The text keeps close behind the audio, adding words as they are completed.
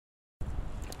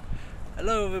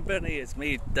Hello everybody, it's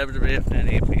me,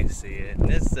 WWF9APC, and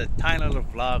this is a tiny little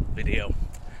vlog video.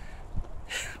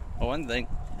 One thing,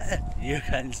 you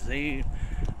can see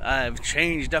I've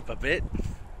changed up a bit.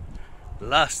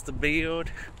 Lost the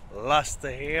beard, lost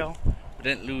the hair. I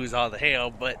didn't lose all the hair,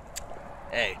 but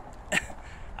hey,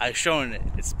 I've shown it,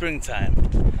 it's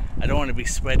springtime. I don't want to be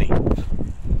sweaty.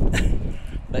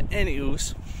 But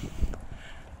anyways,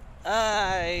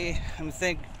 I'm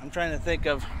trying to think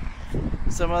of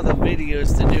some other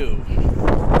videos to do,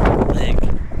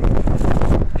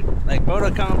 like Mortal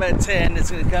Kombat 10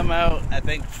 is going to come out, I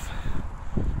think,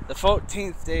 the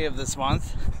 14th day of this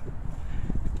month,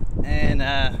 and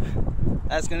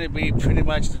that's going to be pretty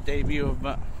much the debut of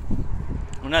well,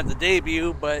 not the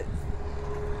debut, but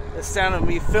the start of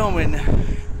me filming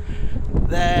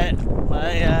my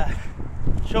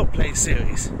Showplay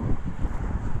series.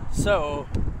 So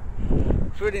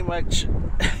pretty much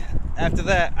after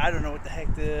that, I don't know what the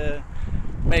heck to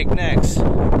make next.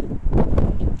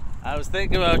 I was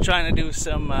thinking about trying to do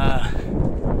some,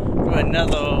 do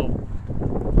another,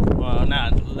 well,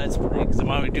 not Let's Play, because I'm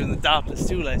already doing the Darkness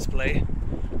 2 Let's Play.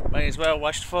 Might as well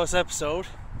watch the first episode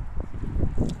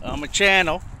on my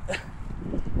channel.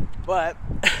 But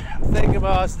I'm thinking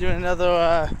about us doing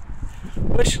another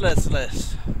wish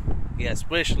list. Yes,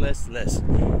 wish list.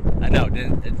 I know,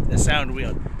 it sounded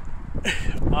weird.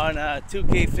 On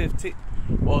 2K15,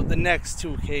 well, the next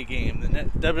 2K game, the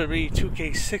WWE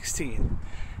 2K16.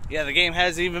 Yeah, the game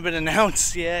hasn't even been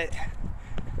announced yet,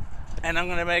 and I'm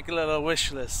gonna make a little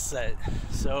wish list set.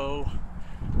 So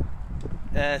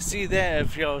see there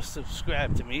if y'all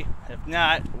subscribe to me. If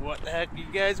not, what the heck are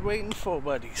you guys waiting for,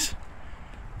 buddies?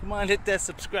 Come on, hit that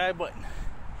subscribe button.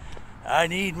 I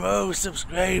need more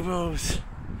subscribers.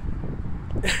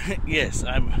 Yes,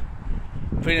 I'm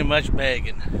pretty much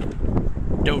begging.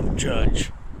 Don't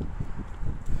judge.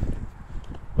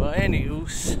 Well,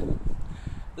 anywho's,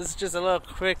 this is just a little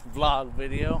quick vlog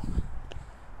video.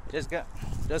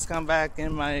 Just come back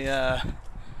in my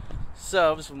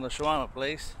subs from the shawarma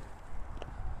place.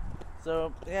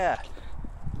 So yeah,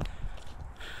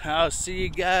 I'll see you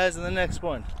guys in the next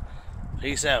one.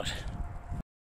 Peace out.